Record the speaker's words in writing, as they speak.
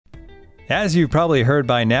As you've probably heard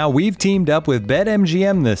by now, we've teamed up with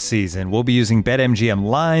BetMGM this season. We'll be using BetMGM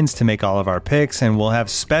lines to make all of our picks, and we'll have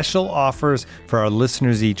special offers for our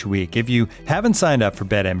listeners each week. If you haven't signed up for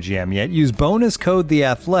BetMGM yet, use bonus code The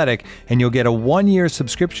Athletic, and you'll get a 1-year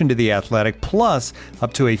subscription to The Athletic, plus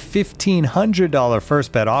up to a $1,500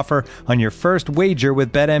 first bet offer on your first wager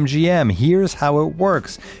with BetMGM. Here's how it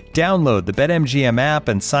works. Download the BetMGM app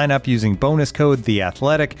and sign up using bonus code The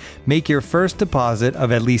Athletic. Make your first deposit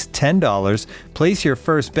of at least $10. Place your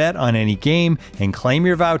first bet on any game and claim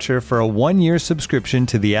your voucher for a 1-year subscription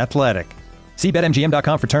to The Athletic. See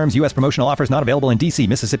BetMGM.com for terms. U.S. promotional offers not available in D.C.,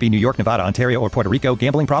 Mississippi, New York, Nevada, Ontario, or Puerto Rico.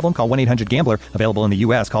 Gambling problem? Call 1-800-GAMBLER. Available in the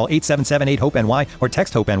U.S. Call 877-8-HOPE-NY or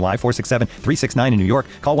text HOPE-NY 467-369 in New York.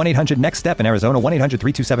 Call 1-800-NEXT-STEP in Arizona.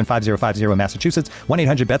 1-800-327-5050 in Massachusetts.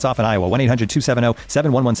 1-800-BETS-OFF in Iowa.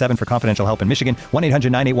 1-800-270-7117 for confidential help in Michigan.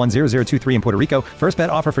 1-800-981-0023 in Puerto Rico. First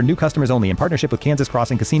bet offer for new customers only in partnership with Kansas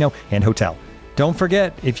Crossing Casino and Hotel. Don't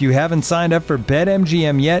forget, if you haven't signed up for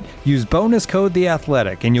BetMGM yet, use bonus code The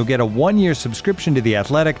Athletic, and you'll get a 1-year subscription to The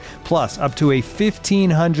Athletic, plus up to a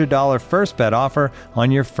 $1,500 first bet offer on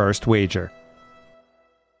your first wager.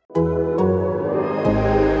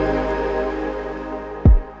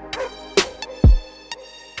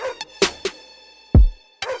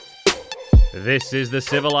 This is the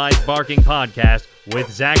Civilized Barking Podcast with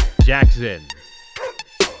Zach Jackson.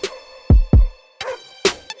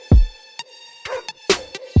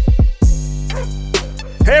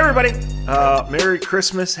 Hey everybody, Merry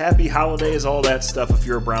Christmas, Happy Holidays, all that stuff. If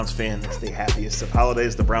you're a Browns fan, it's the happiest of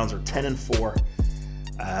holidays. The Browns are 10-4,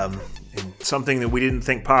 and something that we didn't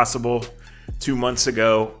think possible 2 months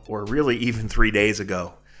ago, or really even 3 days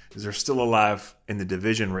ago, is they're still alive in the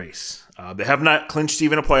division race. They have not clinched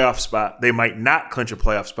even a playoff spot. They might not clinch a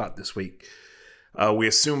playoff spot this week. We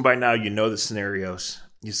assume by now you know the scenarios.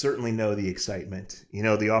 You certainly know the excitement. You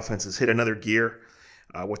know the offense has hit another gear.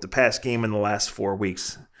 With the past game in the last 4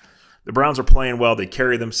 weeks, the Browns are playing well. They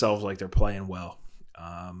carry themselves like they're playing well.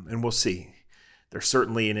 And we'll see. They're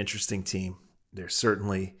certainly an interesting team. They're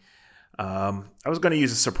certainly, I was going to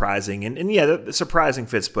use a surprising, and yeah, the surprising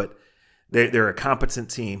fits, but they're a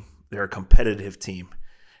competent team. They're a competitive team.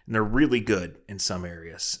 And they're really good in some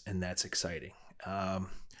areas, and that's exciting.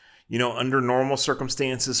 Under normal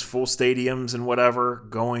circumstances, full stadiums and whatever,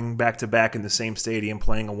 going back-to-back in the same stadium,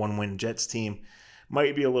 playing a 1-win Jets team,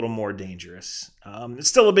 might be a little more dangerous. It's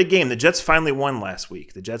still a big game. The Jets finally won last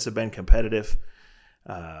week. The Jets have been competitive.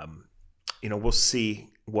 We'll see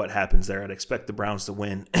what happens there. I'd expect the Browns to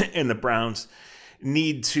win, and the Browns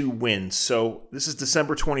need to win. So this is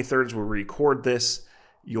December 23rd as we record this.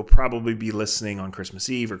 You'll probably be listening on Christmas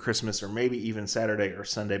Eve or Christmas or maybe even Saturday or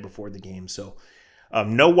Sunday before the game. So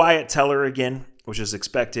no Wyatt Teller again, which is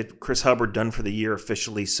expected. Chris Hubbard done for the year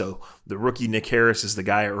officially. So the rookie Nick Harris is the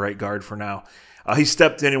guy at right guard for now. He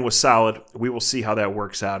stepped in and was solid. We will see how that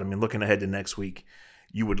works out. I mean, looking ahead to next week,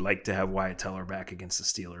 you would like to have Wyatt Teller back against the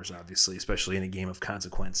Steelers, obviously, especially in a game of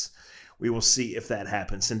consequence. We will see if that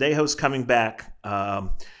happens. Sendejo's coming back.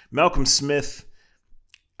 Malcolm Smith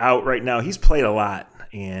out right now. He's played a lot.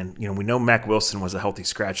 And, we know Mack Wilson was a healthy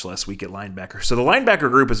scratch last week at linebacker. So the linebacker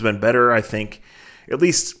group has been better, I think. At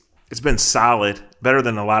least it's been solid, better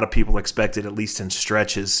than a lot of people expected, at least in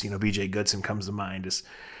stretches. B.J. Goodson comes to mind as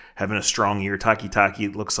having a strong year. Taki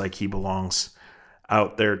looks like he belongs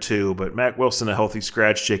out there too. But Mack Wilson, a healthy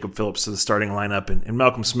scratch. Jacob Phillips to the starting lineup. And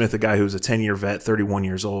Malcolm Smith, a guy who's a 10-year vet, 31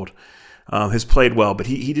 years old, has played well. But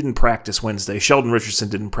he didn't practice Wednesday. Sheldon Richardson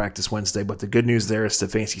didn't practice Wednesday. But the good news there is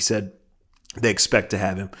Stefanski said they expect to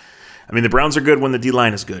have him. I mean, the Browns are good when the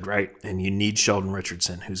D-line is good, right? And you need Sheldon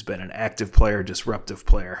Richardson, who's been an active player, disruptive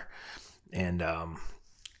player. And,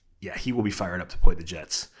 he will be fired up to play the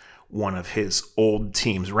Jets, one of his old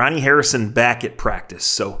teams. Ronnie Harrison back at practice.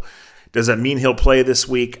 So does that mean he'll play this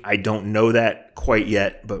week? I don't know that quite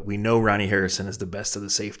yet, but we know Ronnie Harrison is the best of the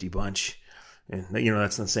safety bunch. And,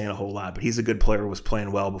 that's not saying a whole lot, but he's a good player, was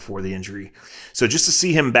playing well before the injury. So just to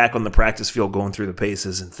see him back on the practice field going through the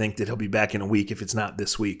paces and think that he'll be back in a week if it's not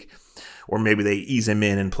this week, or maybe they ease him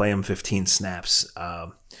in and play him 15 snaps,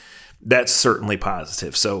 that's certainly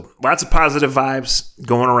positive. So lots of positive vibes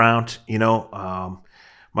going around.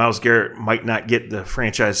 Myles Garrett might not get the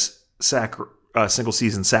franchise single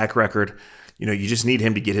season sack record. You just need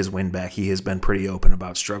him to get his win back. He has been pretty open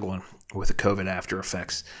about struggling with the COVID after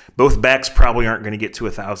effects. Both backs probably aren't going to get to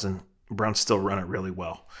 1,000. Browns still run it really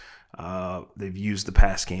well. They've used the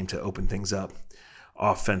pass game to open things up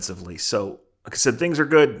offensively. So, like I said, things are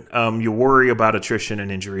good. You worry about attrition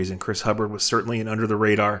and injuries, and Chris Hubbard was certainly an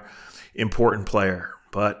under-the-radar important player.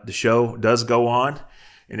 But the show does go on,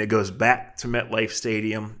 and it goes back to MetLife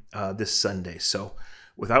Stadium this Sunday. So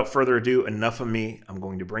without further ado, enough of me. I'm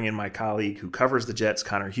going to bring in my colleague who covers the Jets,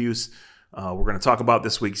 Connor Hughes. We're going to talk about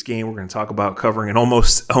this week's game. We're going to talk about covering an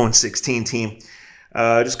almost 0-16 team.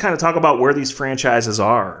 Just kind of talk about where these franchises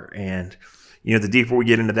are. And, the deeper we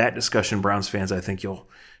get into that discussion, Browns fans, I think you'll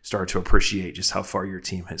start to appreciate just how far your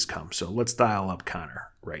team has come. So let's dial up Connor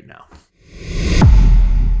right now.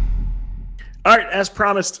 All right, as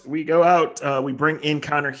promised, we go out. We bring in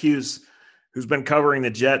Connor Hughes, who's been covering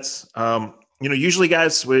the Jets. Usually,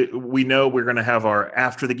 guys, we know we're going to have our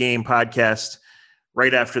after the game podcast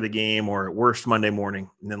right after the game, or at worst Monday morning.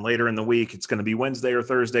 And then later in the week, it's going to be Wednesday or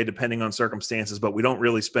Thursday, depending on circumstances, but we don't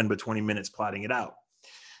really spend but 20 minutes plotting it out.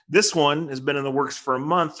 This one has been in the works for a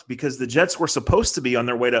month because the Jets were supposed to be on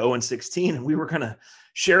their way to 0-16, and we were going to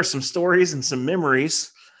share some stories and some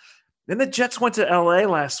memories. Then the Jets went to LA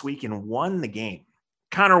last week and won the game.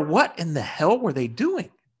 Connor, what in the hell were they doing?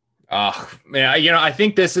 Man, I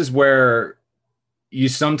think this is where you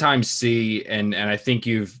sometimes see, and I think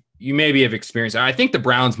you maybe have experienced. I think the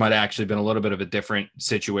Browns might have actually been a little bit of a different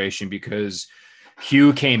situation because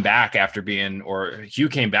Hugh came back after that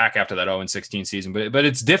 0-16 season. But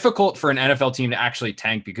it's difficult for an NFL team to actually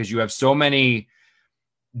tank because you have so many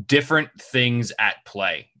different things at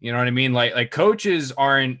play. You know what I mean? Like coaches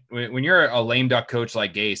aren't, when you're a lame duck coach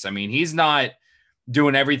like Gase, I mean, he's not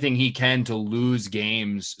doing everything he can to lose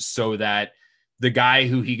games so that the guy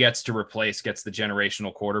who he gets to replace gets the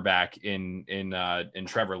generational quarterback in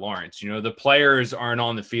Trevor Lawrence. The players aren't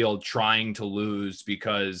on the field trying to lose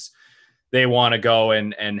because they want to go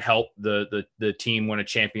and help the team win a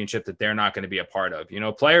championship that they're not going to be a part of.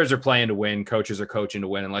 Players are playing to win, coaches are coaching to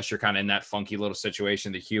win, unless you're kind of in that funky little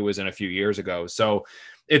situation that Hugh was in a few years ago. So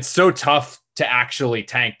it's so tough to actually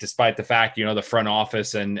tank, despite the fact, the front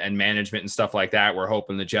office and management and stuff like that were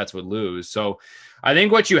hoping the Jets would lose. So I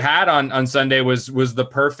think what you had on Sunday was the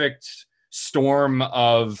perfect storm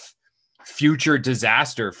of future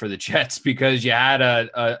disaster for the Jets, because you had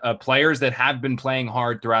a players that have been playing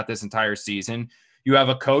hard throughout this entire season. You have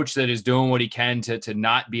a coach that is doing what he can to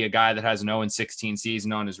not be a guy that has an 0-16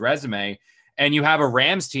 season on his resume. And you have a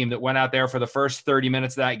Rams team that went out there for the first 30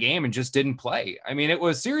 minutes of that game and just didn't play. I mean, it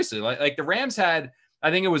was seriously like the Rams had,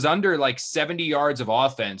 I think it was under like 70 yards of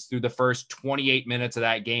offense through the first 28 minutes of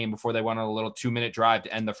that game before they went on a little 2-minute drive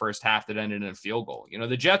to end the first half that ended in a field goal.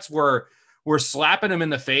 The Jets were slapping them in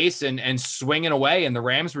the face and swinging away, and the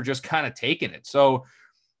Rams were just kind of taking it. So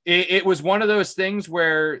it was one of those things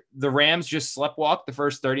where the Rams just sleptwalked the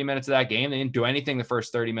first 30 minutes of that game. They didn't do anything the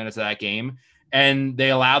first 30 minutes of that game, and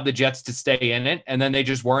they allowed the Jets to stay in it. And then they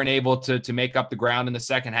just weren't able to make up the ground in the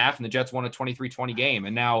second half, and the Jets won a 23-20 game.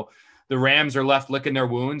 And now the Rams are left licking their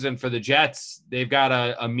wounds. And for the Jets, they've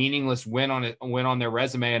got a meaningless win on their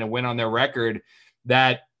resume and a win on their record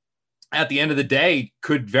that at the end of the day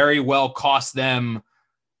could very well cost them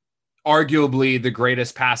arguably the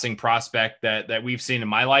greatest passing prospect that we've seen in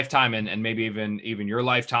my lifetime, and maybe even your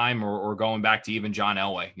lifetime, or going back to even John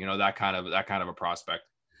Elway, that kind of a prospect.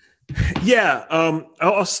 Yeah.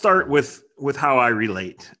 I'll start with how I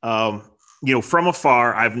relate. From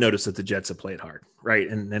afar, I've noticed that the Jets have played hard, right?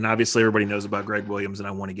 And obviously everybody knows about Greg Williams, and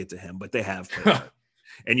I want to get to him, but they have played hard.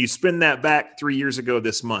 And you spin that back 3 years ago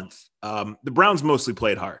this month, the Browns mostly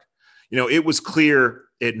played hard. It was clear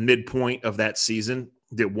at midpoint of that season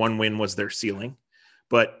that one win was their ceiling.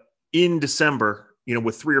 But in December,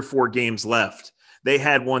 with 3 or 4 games left, they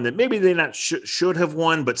had one that maybe they not should have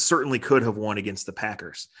won, but certainly could have won against the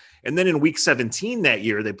Packers. And then in week 17 that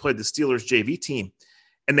year, they played the Steelers JV team,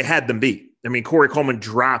 and they had them beat. I mean, Corey Coleman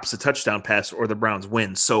drops a touchdown pass or the Browns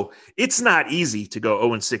win. So it's not easy to go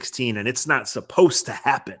 0-16, and it's not supposed to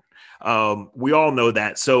happen. We all know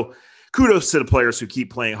that. So kudos to the players who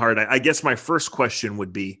keep playing hard. I guess my first question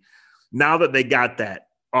would be, now that they got that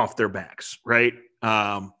off their backs, right?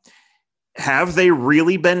 Have they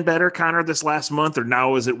really been better, Connor, this last month, or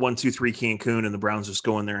now is it 1-2-3 Cancun and the Browns just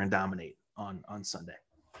go in there and dominate on Sunday?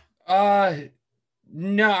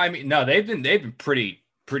 No, I mean, no, they've been pretty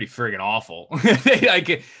friggin' awful.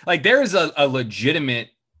 like there is a legitimate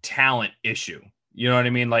talent issue. You know what I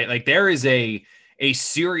mean? Like there is a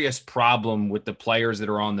serious problem with the players that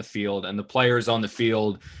are on the field, and the players on the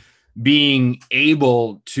field being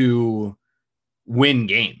able to win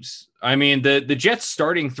games. I mean, the Jets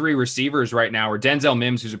starting 3 receivers right now are Denzel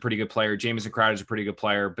Mims, who's a pretty good player, Jamison Crowder's a pretty good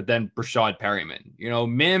player, but then Brashad Perryman.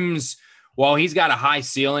 Mims, while he's got a high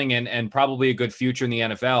ceiling and probably a good future in the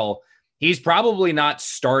NFL, he's probably not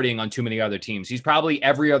starting on too many other teams. He's probably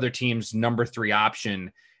every other team's number 3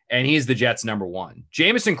 option, and he's the Jets' number 1.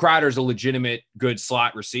 Jamison Crowder is a legitimate good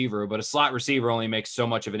slot receiver, but a slot receiver only makes so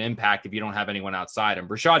much of an impact if you don't have anyone outside him.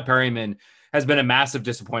 Brashad Perryman has been a massive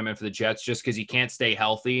disappointment for the Jets just because he can't stay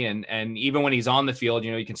healthy. And even when he's on the field,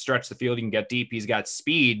 you know, he can stretch the field, he can get deep, he's got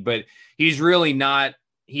speed, but he's really not,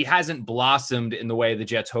 he hasn't blossomed in the way the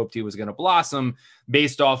Jets hoped he was going to blossom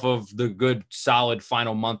based off of the good, solid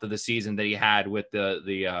final month of the season that he had with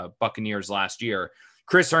the Buccaneers last year.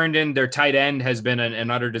 Chris Herndon, their tight end, has been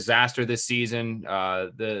an utter disaster this season.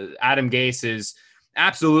 The Adam Gase is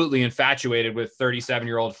absolutely infatuated with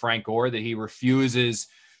 37-year-old Frank Gore, that he refuses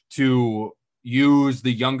to use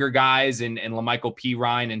the younger guys and LaMichael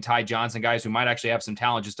Pirine and Ty Johnson, guys who might actually have some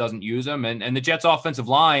talent, just doesn't use them. And the Jets offensive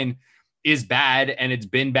line is bad, and it's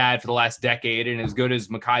been bad for the last decade. And as good as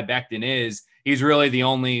Mekhi Becton is, he's really the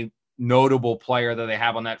only notable player that they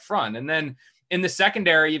have on that front. And then in the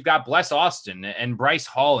secondary, you've got Bless Austin and Bryce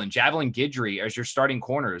Hall and Javelin Guidry as your starting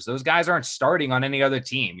corners. Those guys aren't starting on any other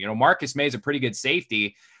team. You know, Marcus May is a pretty good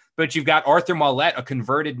safety, but you've got Arthur Mollett, a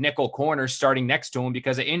converted nickel corner, starting next to him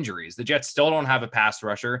because of injuries. The Jets still don't have a pass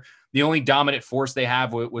rusher. The only dominant force they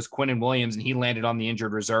have was Quinnen Williams, and he landed on the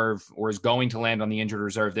injured reserve, or is going to land on the injured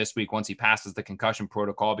reserve this week once he passes the concussion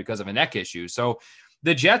protocol because of a neck issue. So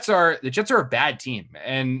the Jets are a bad team,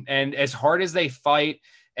 and as hard as they fight,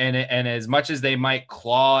 and as much as they might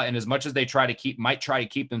claw, and as much as they try to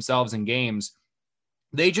keep themselves in games,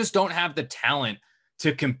 they just don't have the talent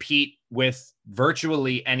to compete with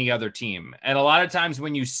virtually any other team. And a lot of times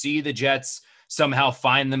when you see the Jets somehow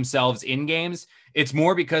find themselves in games, it's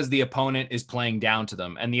more because the opponent is playing down to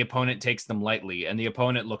them, and the opponent takes them lightly, and the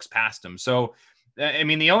opponent looks past them. So I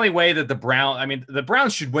mean, the only way that the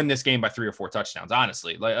Browns should win this game by 3 or 4 touchdowns,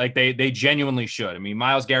 honestly. Like they genuinely should. I mean,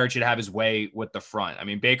 Myles Garrett should have his way with the front. I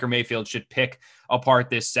mean, Baker Mayfield should pick apart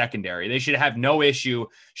this secondary. They should have no issue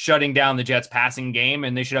shutting down the Jets passing game,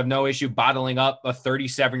 and they should have no issue bottling up a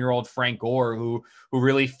 37-year-old Frank Gore who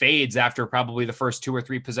really fades after probably the first 2 or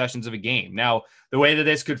 3 possessions of a game. Now, the way that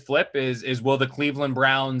this could flip is will the Cleveland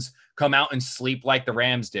Browns come out and sleep like the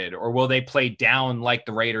Rams did, or will they play down like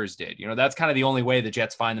the Raiders did? You know, that's kind of the only way the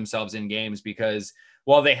Jets find themselves in games, because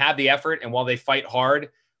while they have the effort and while they fight hard,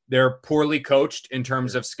 they're poorly coached in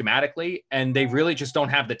terms of schematically, and they really just don't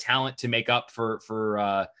have the talent to make up for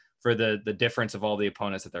the difference of all the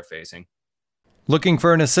opponents that they're facing. Looking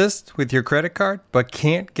for an assist with your credit card, but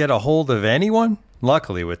can't get a hold of anyone?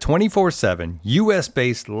 Luckily, with 24/7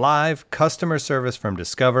 U.S.-based live customer service from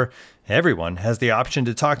Discover, everyone has the option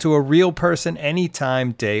to talk to a real person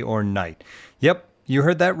anytime, day or night. Yep, you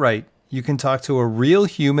heard that right. You can talk to a real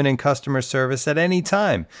human in customer service at any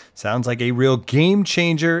time. Sounds like a real game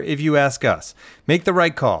changer if you ask us. Make the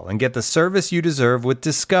right call and get the service you deserve with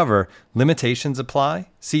Discover. Limitations apply.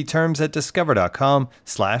 See terms at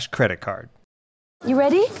discover.com/creditcard. You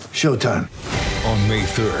ready? Showtime. On May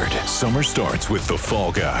 3rd, summer starts with The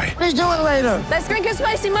Fall Guy. Let's do it later. Let's drink a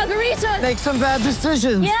spicy margarita. Make some bad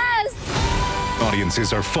decisions. Yes.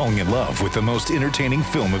 Audiences are falling in love with the most entertaining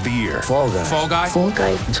film of the year. Fall Guy. Fall Guy? Fall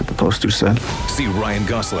Guy. That's what the poster said. See Ryan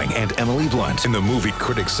Gosling and Emily Blunt in the movie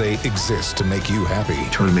critics say exists to make you happy.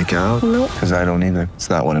 Trying to make it out? Nope. Because I don't either. It's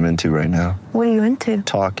not what I'm into right now. What are you into?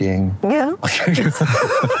 Talking. Yeah.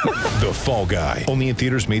 The Fall Guy. Only in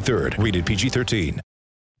theaters May 3rd. Rated PG-13.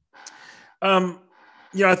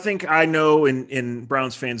 I think I know, and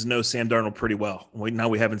Browns fans know Sam Darnold pretty well. Now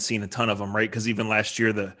we haven't seen a ton of him, right? Because even last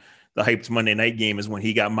year, the hyped Monday night game is when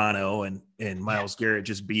he got mono and Myles Garrett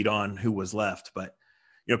just beat on who was left. But,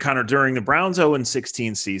 Connor, during the Browns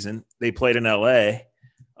 0-16 season, they played in L.A.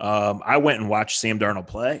 I went and watched Sam Darnold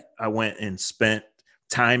play. I went and spent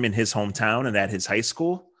time in his hometown and at his high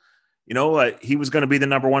school. He was going to be the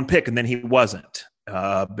number 1 pick, and then he wasn't.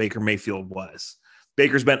 Baker Mayfield was.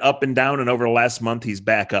 Baker's been up and down, and over the last month, he's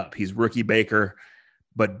back up. He's rookie Baker,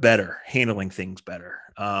 but better, handling things better.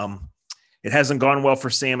 It hasn't gone well for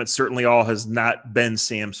Sam. It certainly all has not been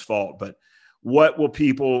Sam's fault. But what will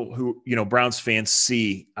people who, Browns fans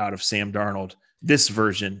see out of Sam Darnold, this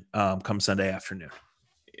version, come Sunday afternoon?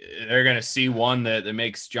 They're going to see one that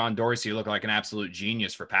makes John Dorsey look like an absolute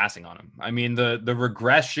genius for passing on him. I mean, the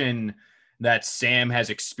regression that Sam has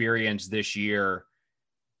experienced this year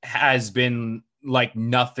has been like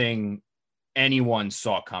nothing anyone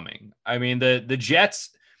saw coming. I mean, the Jets,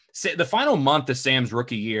 the final month of Sam's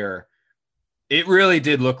rookie year, it really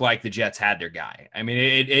did look like the Jets had their guy. I mean,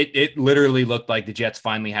 it literally looked like the Jets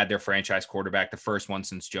finally had their franchise quarterback, the first one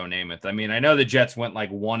since Joe Namath. I mean, I know the Jets went like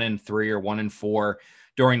 1-3 or 1-4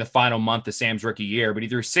 during the final month of Sam's rookie year, but he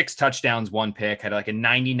threw 6 touchdowns, 1 pick, had like a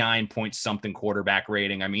 99 point something quarterback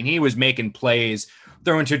rating. I mean, he was making plays,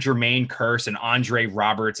 throwing to Jermaine Kearse and Andre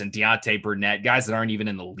Roberts and Deontay Burnett, guys that aren't even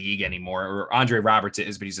in the league anymore. Or Andre Roberts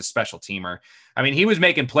is, but he's a special teamer. I mean, he was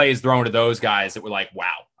making plays throwing to those guys that were like,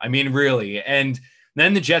 wow. I mean, really. And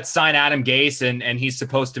Then the Jets sign Adam Gase, and he's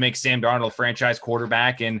supposed to make Sam Darnold a franchise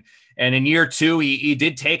quarterback. And in year 2, he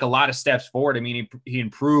did take a lot of steps forward. I mean, he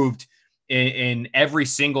improved in every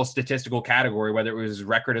single statistical category, whether it was his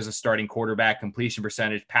record as a starting quarterback, completion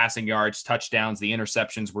percentage, passing yards, touchdowns. The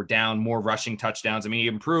interceptions were down, more rushing touchdowns. I mean, he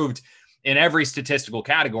improved in every statistical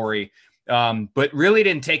category, but really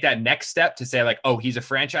didn't take that next step to say like, oh, he's a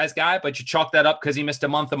franchise guy, but you chalk that up because he missed a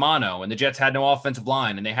month of mono and the Jets had no offensive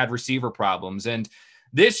line and they had receiver problems. And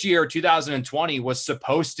this year, 2020, was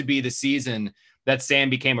supposed to be the season that Sam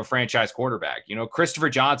became a franchise quarterback. You know, Christopher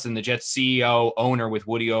Johnson, the Jets CEO owner with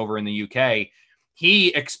Woody over in the UK, he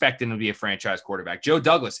expected him to be a franchise quarterback. Joe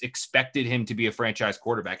Douglas expected him to be a franchise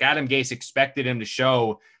quarterback. Adam Gase expected him to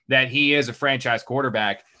show that he is a franchise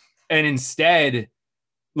quarterback. And instead,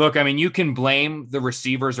 look, I mean, you can blame the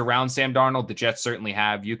receivers around Sam Darnold. The Jets certainly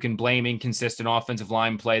have. You can blame inconsistent offensive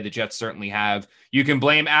line play. The Jets certainly have. You can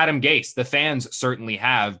blame Adam Gase. The fans certainly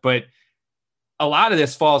have. But a lot of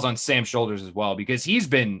this falls on Sam's shoulders as well, because he's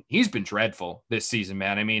been dreadful this season,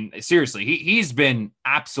 man. I mean, seriously, he's been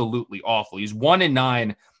absolutely awful. He's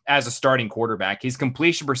 1-9 as a starting quarterback. His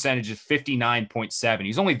completion percentage is 59.7.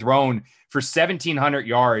 He's only thrown for 1,700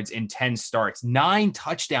 yards in 10 starts, 9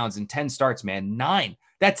 touchdowns in 10 starts, man. 9.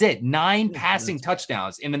 That's it. 9 passing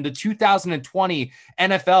touchdowns. And in the 2020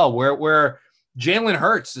 NFL, where Jalen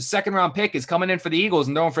Hurts, the second-round pick, is coming in for the Eagles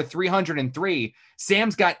and throwing for 303. Sam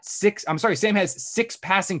has 6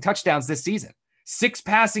 passing touchdowns this season. 6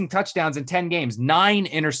 passing touchdowns in 10 games, 9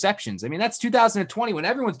 interceptions. I mean, that's 2020 when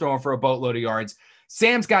everyone's throwing for a boatload of yards.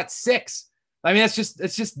 Sam's got 6. I mean,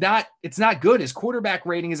 it's not good. His quarterback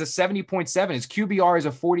rating is a 70.7. His QBR is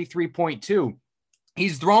a 43.2.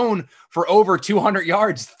 He's thrown for over 200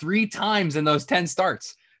 yards 3 times in those 10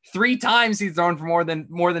 starts. 3 times he's thrown for more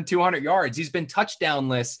than 200 yards. He's been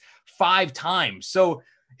touchdownless 5 times. So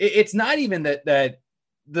it's not even that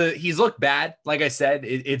he's looked bad. Like I said,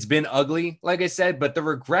 it's been ugly, like I said, but the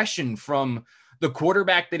regression from the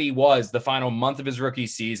quarterback that he was the final month of his rookie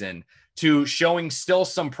season to showing still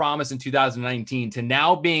some promise in 2019 to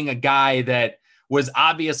now being a guy that was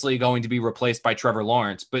obviously going to be replaced by Trevor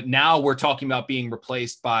Lawrence, but now we're talking about being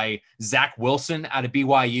replaced by Zach Wilson out of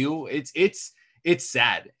BYU. It's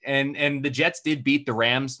sad. And the Jets did beat the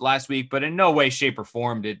Rams last week, but in no way, shape, or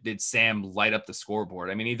form did Sam light up the scoreboard.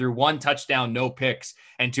 I mean, he threw 1 touchdown, no picks,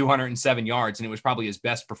 and 207 yards, and it was probably his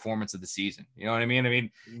best performance of the season. You know what I mean? I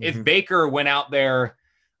mean, if Baker went out there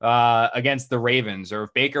against the Ravens, or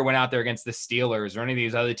if Baker went out there against the Steelers or any of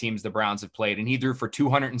these other teams the Browns have played, and he threw for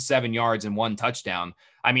 207 yards and 1 touchdown,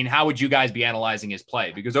 I mean, how would you guys be analyzing his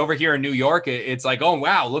play? Because over here in New York, it's like, oh,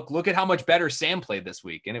 wow, look at how much better Sam played this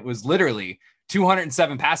week. And it was literally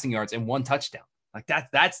 207 passing yards and 1 touchdown. Like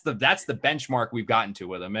that's the benchmark we've gotten to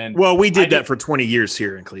with him. And well, we did that for 20 years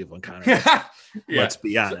here in Cleveland, Connor. Yeah. Let's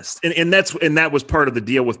be honest. And that was part of the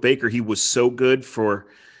deal with Baker. He was so good for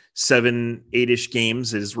 7-8-ish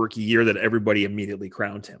games his rookie year that everybody immediately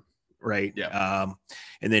crowned him. Right. Yeah.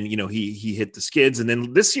 And then, he hit the skids, and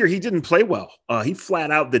then this year he didn't play well. He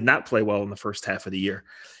flat out did not play well in the first half of the year,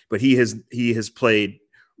 but he has played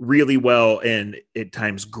really well and at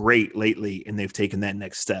times great lately. And they've taken that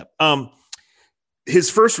next step. His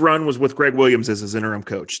first run was with Greg Williams as his interim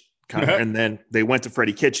coach, Connor, and then they went to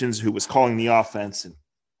Freddie Kitchens, who was calling the offense, and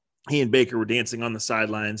he and Baker were dancing on the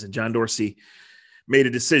sidelines, and John Dorsey made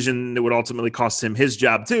a decision that would ultimately cost him his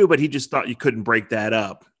job too, but he just thought you couldn't break that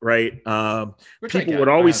up, right? People would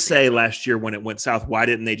always say last year when it went south, why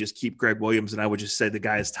didn't they just keep Greg Williams? And I would just say, the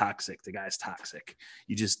guy is toxic. The guy is toxic.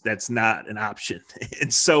 That's not an option.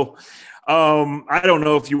 And so I don't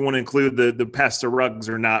know if you want to include the Pastor Ruggs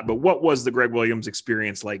or not, but what was the Greg Williams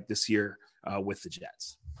experience like this year with the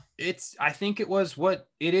Jets? I think it was what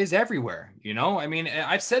it is everywhere. I mean,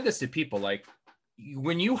 I've said this to people, like,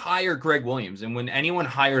 when you hire Greg Williams, and when anyone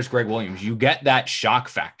hires Greg Williams, you get that shock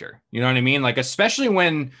factor. You know what I mean? Like, especially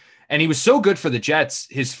and he was so good for the Jets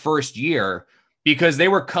his first year because they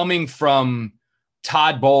were coming from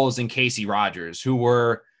Todd Bowles and Casey Rogers, who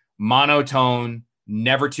were monotone,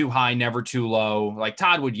 never too high, never too low. Like,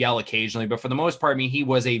 Todd would yell occasionally, but for the most part, I mean, he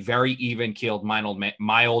was a very even-keeled,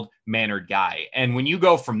 mild-mannered guy. And when you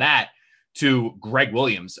go from that to Greg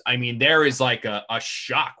Williams, I mean, there is like a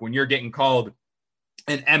shock when you're getting called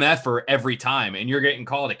an MFer every time, and you're getting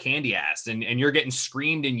called a candy ass, and you're getting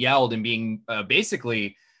screamed and yelled and being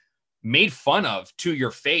basically made fun of to your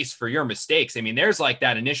face for your mistakes. I mean, there's like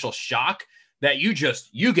that initial shock that you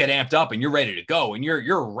get amped up and you're ready to go, and you're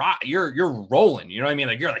rolling. You know what I mean?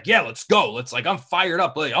 Like, you're like, yeah, let's go. I'm fired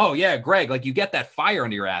up. Like, oh yeah, Greg, like, you get that fire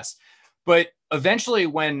under your ass. But eventually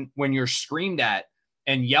when you're screamed at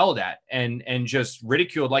and yelled at and just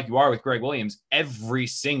ridiculed like you are with Greg Williams every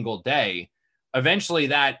single day, eventually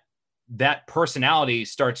that personality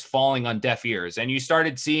starts falling on deaf ears. And you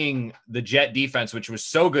started seeing the Jet defense, which was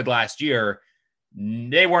so good last year.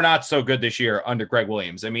 They were not so good this year under Greg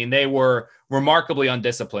Williams. I mean, they were remarkably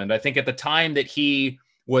undisciplined. I think at the time that he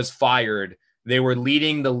was fired, they were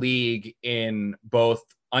leading the league in both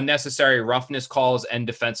unnecessary roughness calls and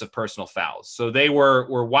defensive personal fouls. So they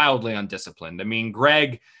were wildly undisciplined. I mean,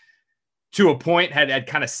 Greg, to a point, had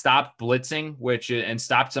kind of stopped blitzing, and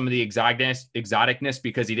stopped some of the exoticness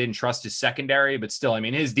because he didn't trust his secondary. But still, I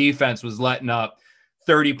mean, his defense was letting up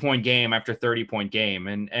 30-point game after 30-point game.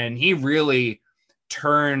 And he really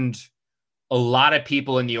turned a lot of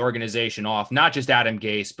people in the organization off, not just Adam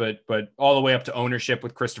Gase, but all the way up to ownership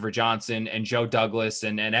with Christopher Johnson and Joe Douglas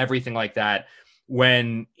and everything like that.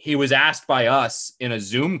 When he was asked by us in a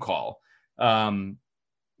Zoom call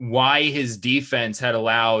why his defense had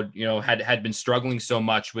allowed, had been struggling so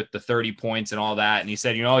much with the 30 points and all that. And he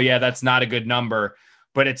said, yeah, that's not a good number,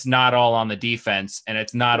 but it's not all on the defense and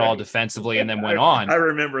it's not all defensively, and then went on. I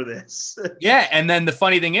remember this. Yeah. And then the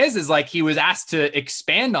funny thing is like he was asked to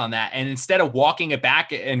expand on that. And instead of walking it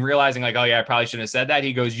back and realizing like, oh yeah, I probably shouldn't have said that,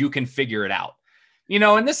 he goes, you can figure it out.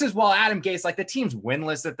 And this is while Adam Gase, like the team's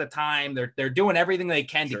winless at the time. They're doing everything they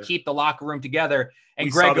can to keep the locker room together. And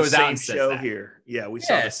Greg goes out and says that. Here. Yeah, we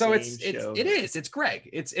saw the same show. It's Greg.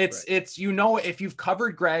 It's if you've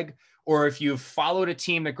covered Greg or if you've followed a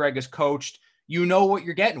team that Greg has coached, you know what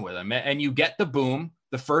you're getting with him. And you get the boom.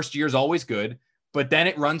 The first year is always good, but then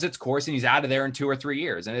it runs its course and he's out of there in 2 or 3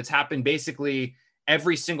 years. And it's happened basically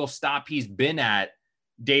every single stop he's been at,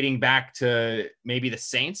 dating back to maybe the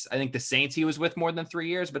Saints. I think the Saints he was with more than 3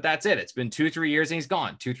 years, but that's it. It's been 2-3 years and he's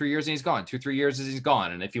gone. 2-3 years and he's gone. 2-3 years and he's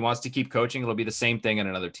gone. And if he wants to keep coaching, it'll be the same thing in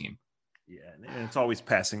another team. Yeah, and it's always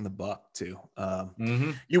passing the buck too.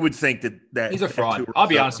 You would think that he's a fraud. I'll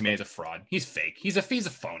be honest with you, he's a fraud. He's fake. He's a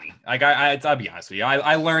phony. Like I'll be honest with you.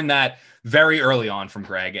 I learned that very early on from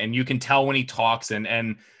Greg, and you can tell when he talks.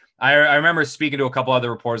 And I remember speaking to a couple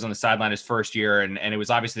other reporters on the sideline his first year, and it was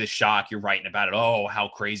obviously the shock. You're writing about it. Oh, how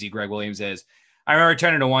crazy Greg Williams is. I remember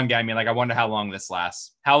turning to one guy and being like, I wonder how long this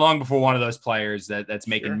lasts. How long before one of those players that's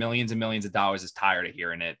making millions and millions of dollars is tired of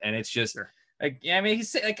hearing it. And it's just like, yeah, I mean,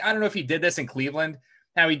 he's like, I don't know if he did this in Cleveland.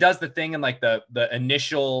 Now he does the thing in like the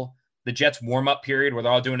Jets warm up period where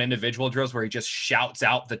they're all doing individual drills where he just shouts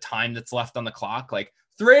out the time that's left on the clock, like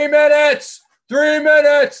 3 minutes. 3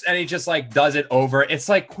 minutes. And he just like does it over. It's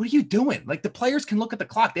like, what are you doing? Like the players can look at the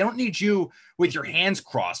clock. They don't need you with your hands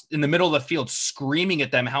crossed in the middle of the field, screaming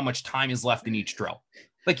at them how much time is left in each drill.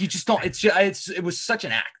 Like you just don't, it was such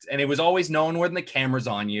an act. And it was always knowing when the camera's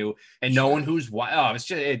on you and knowing who's what. Oh, it's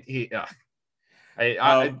just,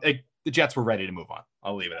 the Jets were ready to move on.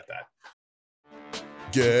 I'll leave it at that.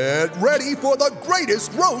 Get ready for the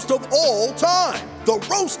greatest roast of all time. The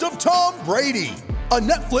Roast of Tom Brady. A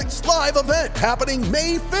Netflix live event happening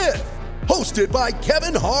May 5th. Hosted by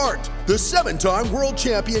Kevin Hart. The 7-time world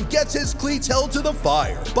champion gets his cleats held to the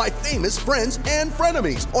fire by famous friends and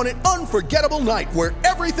frenemies on an unforgettable night where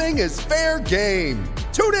everything is fair game.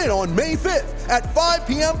 Tune in on May 5th at 5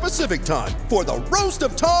 p.m. Pacific time for the Roast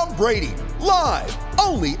of Tom Brady. Live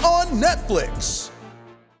only on Netflix.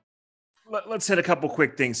 Let's hit a couple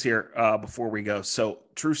quick things here before we go. So,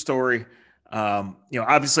 true story.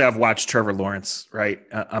 Obviously I've watched Trevor Lawrence, right?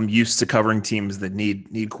 I'm used to covering teams that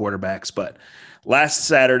need quarterbacks, but last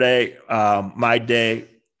Saturday, my day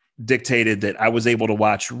dictated that I was able to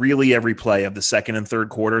watch really every play of the second and third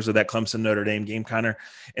quarters of that Clemson Notre Dame game, Connor.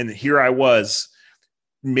 And here I was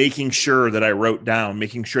making sure that I wrote down,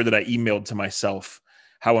 making sure that I emailed to myself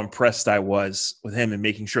how impressed I was with him and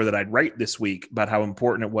making sure that I'd write this week about how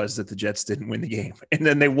important it was that the Jets didn't win the game. And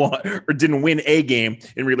then they won or didn't win a game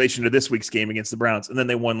in relation to this week's game against the Browns. And then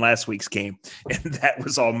they won last week's game. And that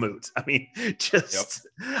was all moot. I mean,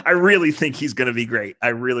 I really think he's going to be great. I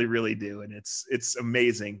really, really do. And it's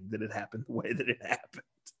amazing that it happened the way that it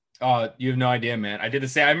happened. You have no idea, man. I did the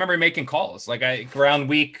same. I remember making calls like around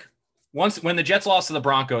week once when the Jets lost to the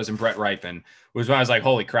Broncos and Brett Rypien was when I was like,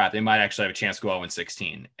 holy crap, they might actually have a chance to go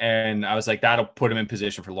 0-16. And I was like, that'll put him in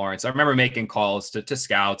position for Lawrence. I remember making calls to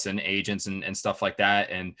scouts and agents and stuff like that.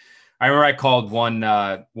 And I remember I called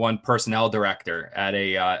one personnel director at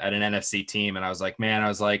an NFC team. And I was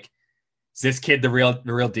like, is this kid the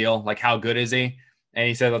real deal? Like, how good is he? And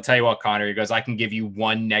he said, I'll tell you what, Connor, he goes, I can give you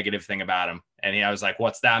one negative thing about him. And I was like,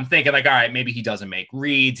 what's that? I'm thinking like, all right, maybe he doesn't make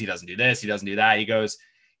reads. He doesn't do this. He doesn't do that. He goes,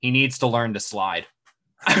 he needs to learn to slide.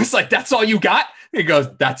 I was like, that's all you got? He goes,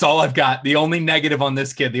 that's all I've got. The only negative on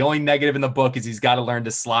this kid, the only negative in the book is he's got to learn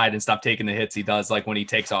to slide and stop taking the hits he does, like when he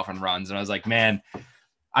takes off and runs. And I was like, man,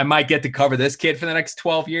 I might get to cover this kid for the next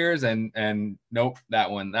 12 years. And nope, that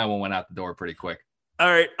one went out the door pretty quick. All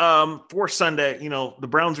right. For Sunday, the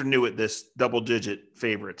Browns are new at this double-digit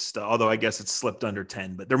favorites, although I guess it's slipped under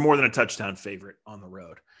 10, but they're more than a touchdown favorite on the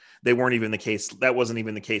road. They weren't even the case. That wasn't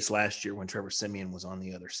even the case last year when Trevor Siemian was on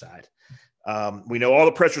the other side. We know all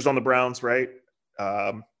the pressure's on the Browns, right?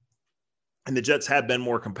 And the Jets have been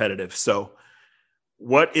more competitive. So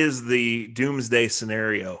what is the doomsday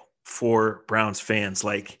scenario for Browns fans?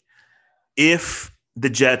 Like, if the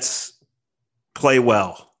Jets play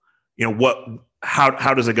well,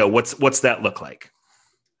 how does it go? What's that look like?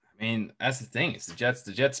 I mean, that's the thing. It's the Jets.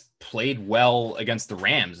 The Jets played well against the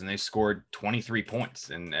Rams and they scored 23 points.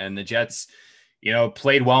 And the Jets,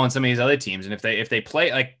 played well in some of these other teams. And if they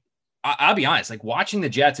play, like, I'll be honest, like watching the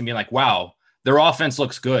Jets and being like, wow, their offense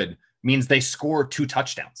looks good means they score 2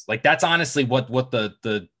 touchdowns. Like, that's honestly what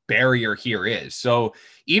the barrier here is. So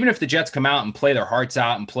even if the Jets come out and play their hearts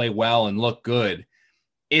out and play well and look good,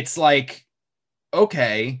 it's like,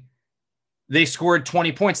 okay, they scored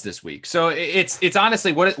 20 points this week. So it's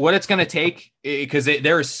honestly what it's going to take, because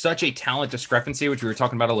there is such a talent discrepancy, which we were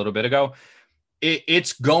talking about a little bit ago.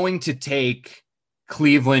 It's going to take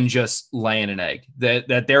Cleveland just laying an egg,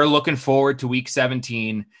 that they're looking forward to week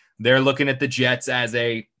 17. They're looking at the Jets as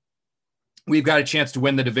we've got a chance to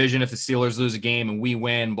win the division if the Steelers lose a game and we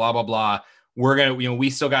win, blah, blah, blah. We're going to, we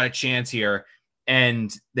still got a chance here.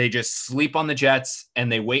 And they just sleep on the Jets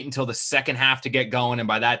and they wait until the second half to get going. And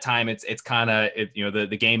by that time, it's kind of,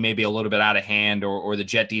 the game may be a little bit out of hand, or the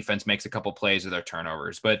Jet defense makes a couple plays with their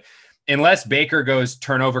turnovers. But unless Baker goes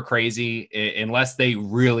turnover crazy, unless they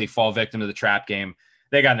really fall victim to the trap game,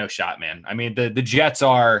 they got no shot, man. I mean, the Jets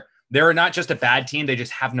they're not just a bad team. They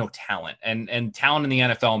just have no talent, and talent in the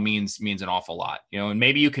NFL means an awful lot, and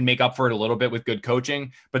maybe you can make up for it a little bit with good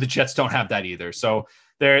coaching, but the Jets don't have that either. So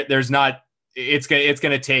there's not, it's going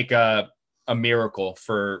to take a miracle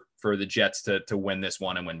for the Jets to win this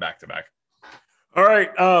one and win back-to-back. All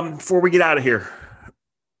right. Before we get out of here,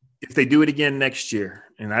 if they do it again next year,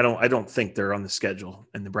 and I don't think they're on the schedule,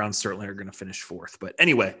 and the Browns certainly are going to finish 4th, but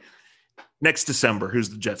anyway, next December, who's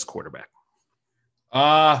the Jets quarterback?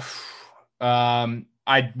 I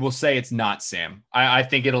will say it's not Sam. I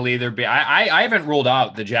think it'll either be. I haven't ruled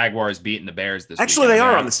out the Jaguars beating the Bears this Actually, weekend. they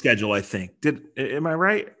are on the schedule, I think. Am I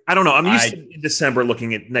right? I don't know. I'm used to December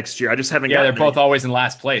looking at next year. I just haven't. Yeah, they're both always in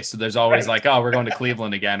last place. So there's always like, oh, we're going to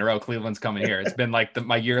Cleveland again, or oh, Cleveland's coming here. It's been like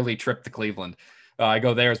my yearly trip to Cleveland. I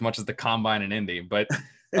go there as much as the Combine and Indy, but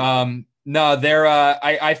no, they're.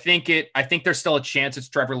 I think there's still a chance it's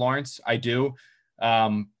Trevor Lawrence. I do.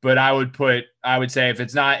 But I would say if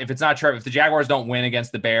the Jaguars don't win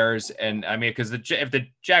against the Bears, and I mean, because if the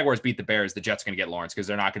Jaguars beat the Bears, the Jets are going to get Lawrence because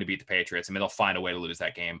they're not going to beat the Patriots. I mean, they'll find a way to lose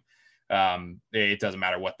that game. It doesn't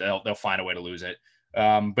matter what they'll find a way to lose it. But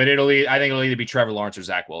I think it'll either be Trevor Lawrence or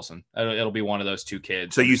Zach Wilson. It'll be one of those two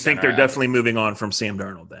kids. So you think they're definitely moving on from Sam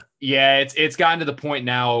Darnold then? Yeah, it's gotten to the point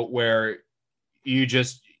now where you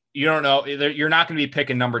don't know. You're not going to be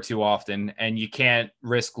picking number 2 often, and you can't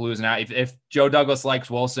risk losing out. If Joe Douglas likes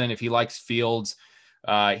Wilson, if he likes Fields,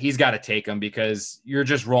 he's got to take him because you're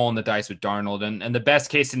just rolling the dice with Darnold. And the best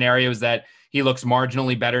case scenario is that he looks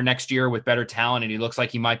marginally better next year with better talent, and he looks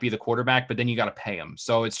like he might be the quarterback, but then you got to pay him.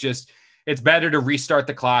 So it's better to restart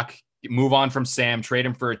the clock, move on from Sam, trade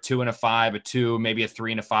him for a 2 and a 5, a 2, maybe a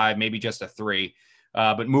 3 and a 5, maybe just a 3,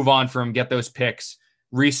 but move on from him, get those picks,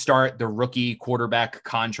 restart the rookie quarterback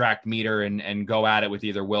contract meter and go at it with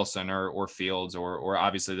either Wilson or Fields or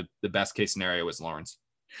obviously the best case scenario is Lawrence.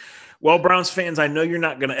 Well, Browns fans, I know you're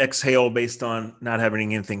not going to exhale based on not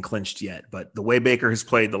having anything clinched yet, but the way Baker has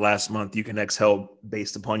played the last month, you can exhale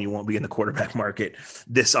based upon you won't be in the quarterback market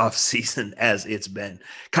this offseason as it's been.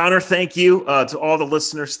 Connor, thank you. To all the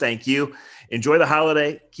listeners, thank you. Enjoy the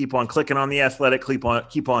holiday. Keep on clicking on The Athletic.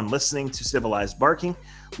 Keep on listening to Civilized Barking.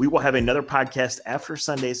 We will have another podcast after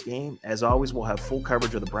Sunday's game. As always, we'll have full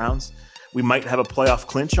coverage of the Browns. We might have a playoff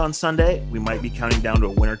clinch on Sunday. We might be counting down to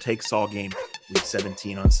a winner-takes-all game, Week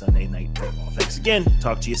 17 on Sunday Night Football. Thanks again.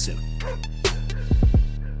 Talk to you soon.